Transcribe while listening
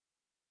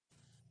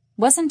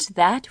Wasn't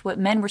that what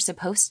men were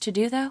supposed to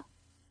do, though?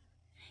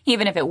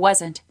 Even if it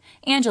wasn't,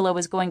 Angela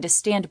was going to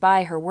stand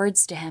by her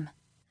words to him.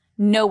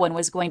 No one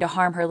was going to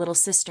harm her little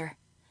sister,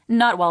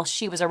 not while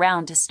she was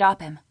around to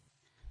stop him.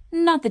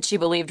 Not that she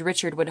believed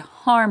Richard would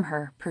harm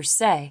her, per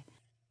se,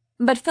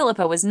 but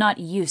Philippa was not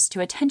used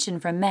to attention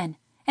from men,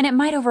 and it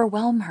might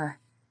overwhelm her.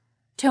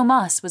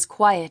 Tomas was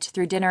quiet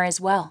through dinner as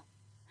well.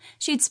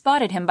 She'd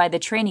spotted him by the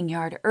training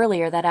yard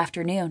earlier that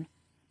afternoon,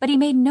 but he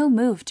made no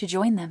move to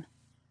join them.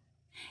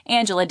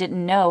 Angela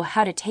didn't know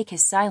how to take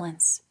his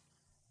silence.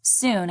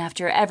 Soon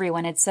after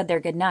everyone had said their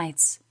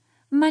goodnights,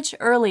 much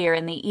earlier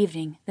in the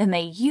evening than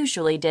they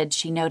usually did,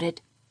 she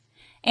noted,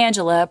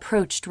 Angela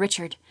approached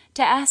Richard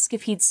to ask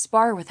if he'd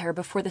spar with her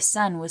before the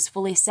sun was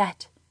fully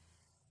set.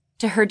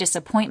 To her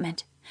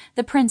disappointment,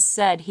 the prince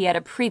said he had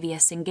a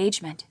previous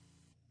engagement.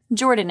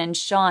 Jordan and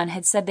Sean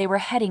had said they were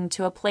heading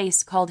to a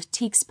place called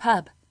Teek's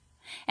Pub,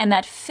 and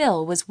that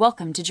Phil was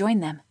welcome to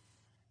join them.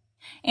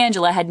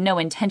 Angela had no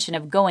intention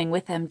of going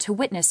with them to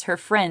witness her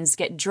friends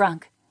get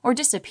drunk or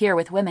disappear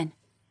with women,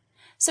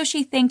 so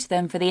she thanked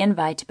them for the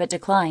invite but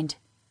declined.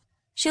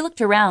 She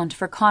looked around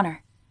for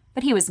Connor,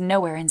 but he was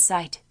nowhere in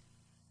sight.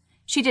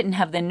 She didn't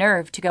have the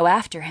nerve to go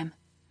after him,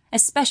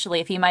 especially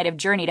if he might have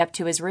journeyed up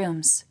to his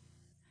rooms.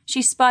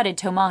 She spotted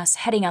Tomas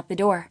heading out the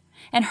door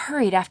and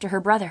hurried after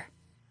her brother.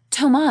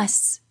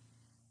 "Tomas,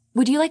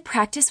 would you like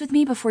practice with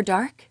me before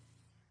dark?"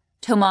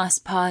 Tomas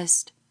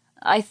paused.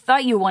 "I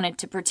thought you wanted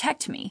to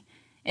protect me.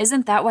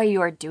 Isn't that why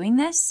you are doing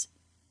this?"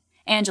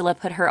 Angela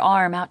put her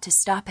arm out to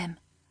stop him.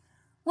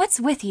 "What's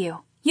with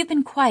you? You've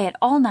been quiet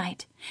all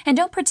night, and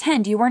don't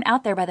pretend you weren't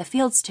out there by the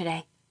fields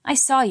today. I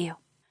saw you."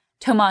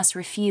 Tomas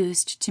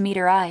refused to meet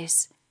her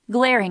eyes,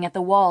 glaring at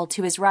the wall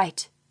to his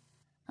right.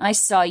 "I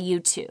saw you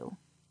too."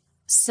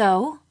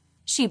 "So?"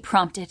 she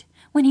prompted,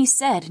 when he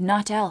said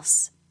naught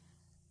else.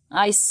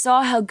 "I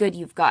saw how good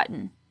you've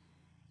gotten.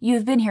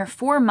 You've been here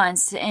 4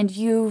 months, and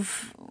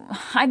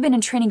I've been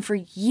in training for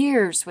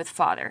years with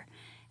Father,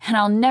 and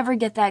I'll never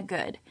get that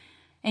good.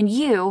 And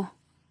you—"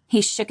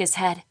 He shook his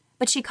head,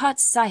 but she caught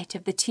sight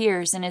of the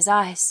tears in his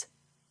eyes.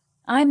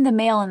 "I'm the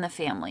male in the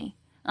family.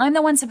 I'm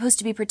the one supposed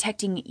to be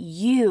protecting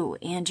you,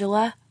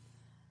 Angela."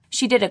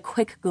 She did a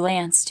quick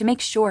glance to make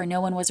sure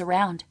no one was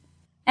around,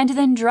 and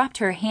then dropped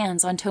her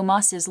hands on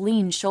Tomas's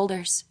lean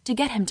shoulders to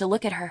get him to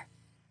look at her.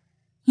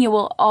 "You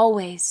will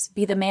always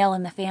be the male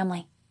in the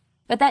family,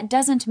 but that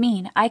doesn't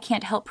mean I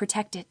can't help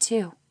protect it,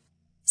 too."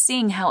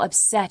 Seeing how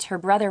upset her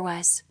brother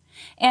was,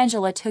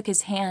 Angela took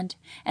his hand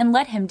and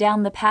led him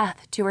down the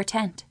path to her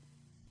tent.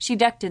 She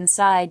ducked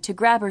inside to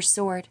grab her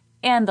sword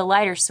and the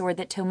lighter sword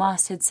that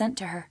Tomas had sent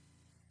to her.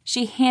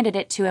 She handed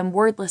it to him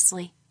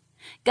wordlessly,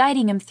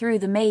 guiding him through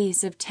the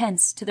maze of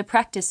tents to the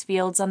practice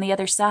fields on the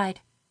other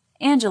side.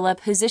 Angela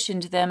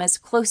positioned them as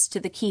close to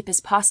the keep as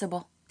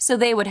possible, so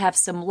they would have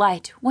some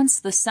light once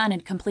the sun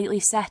had completely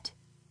set.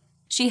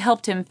 She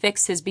helped him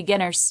fix his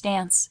beginner's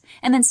stance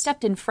and then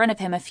stepped in front of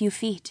him a few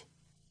feet.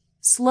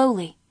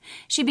 Slowly,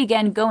 she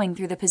began going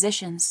through the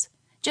positions,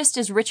 just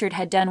as Richard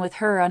had done with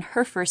her on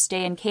her first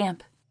day in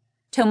camp.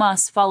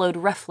 Tomas followed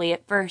roughly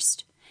at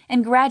first,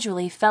 and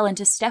gradually fell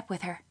into step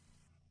with her.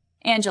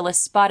 Angela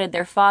spotted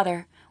their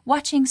father,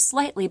 watching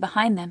slightly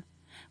behind them,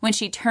 when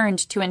she turned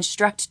to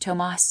instruct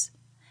Tomas,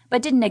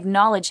 but didn't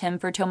acknowledge him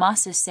for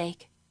Tomas's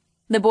sake.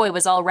 The boy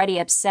was already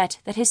upset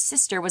that his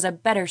sister was a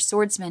better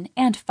swordsman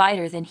and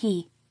fighter than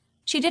he.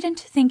 She didn't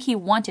think he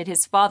wanted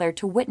his father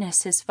to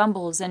witness his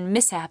fumbles and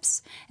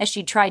mishaps as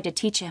she tried to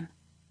teach him.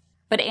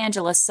 But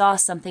Angela saw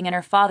something in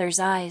her father's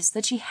eyes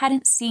that she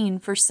hadn't seen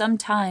for some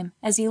time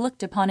as he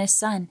looked upon his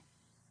son.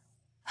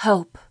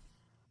 Hope.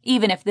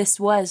 Even if this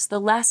was the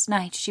last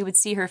night she would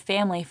see her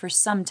family for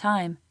some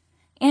time,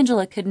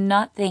 Angela could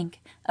not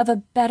think of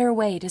a better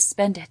way to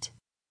spend it.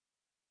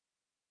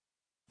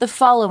 The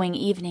following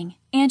evening,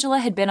 Angela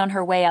had been on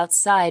her way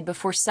outside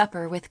before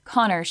supper with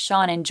Connor,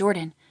 Sean, and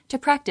Jordan to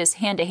practice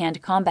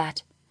hand-to-hand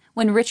combat,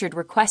 when Richard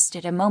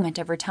requested a moment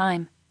of her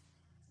time.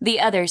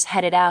 The others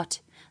headed out,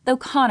 though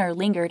Connor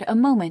lingered a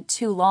moment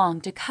too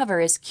long to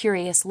cover his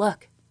curious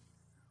look.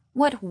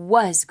 What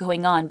was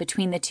going on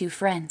between the two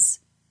friends?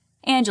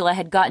 Angela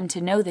had gotten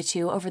to know the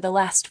two over the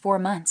last 4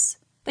 months,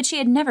 but she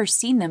had never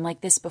seen them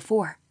like this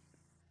before.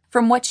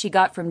 From what she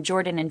got from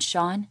Jordan and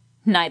Sean,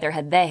 neither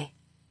had they.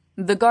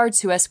 "The guards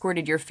who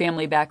escorted your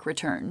family back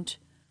returned.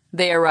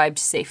 They arrived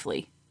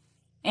safely."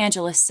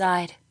 Angela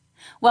sighed.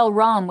 While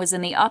Ram was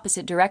in the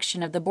opposite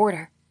direction of the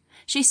border,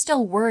 she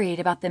still worried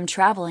about them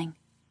traveling.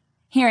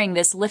 Hearing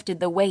this lifted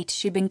the weight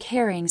she'd been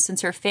carrying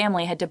since her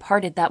family had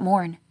departed that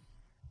morn.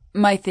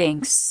 "My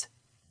thanks."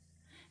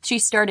 She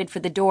started for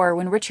the door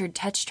when Richard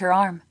touched her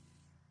arm.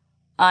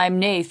 "I'm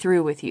nae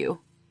through with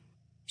you."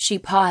 She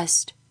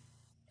paused.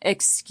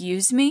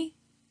 "Excuse me?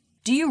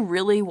 Do you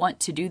really want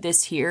to do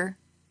this here,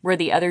 where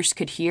the others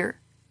could hear?"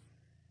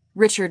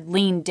 Richard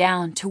leaned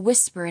down to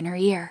whisper in her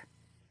ear.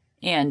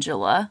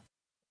 "Angela."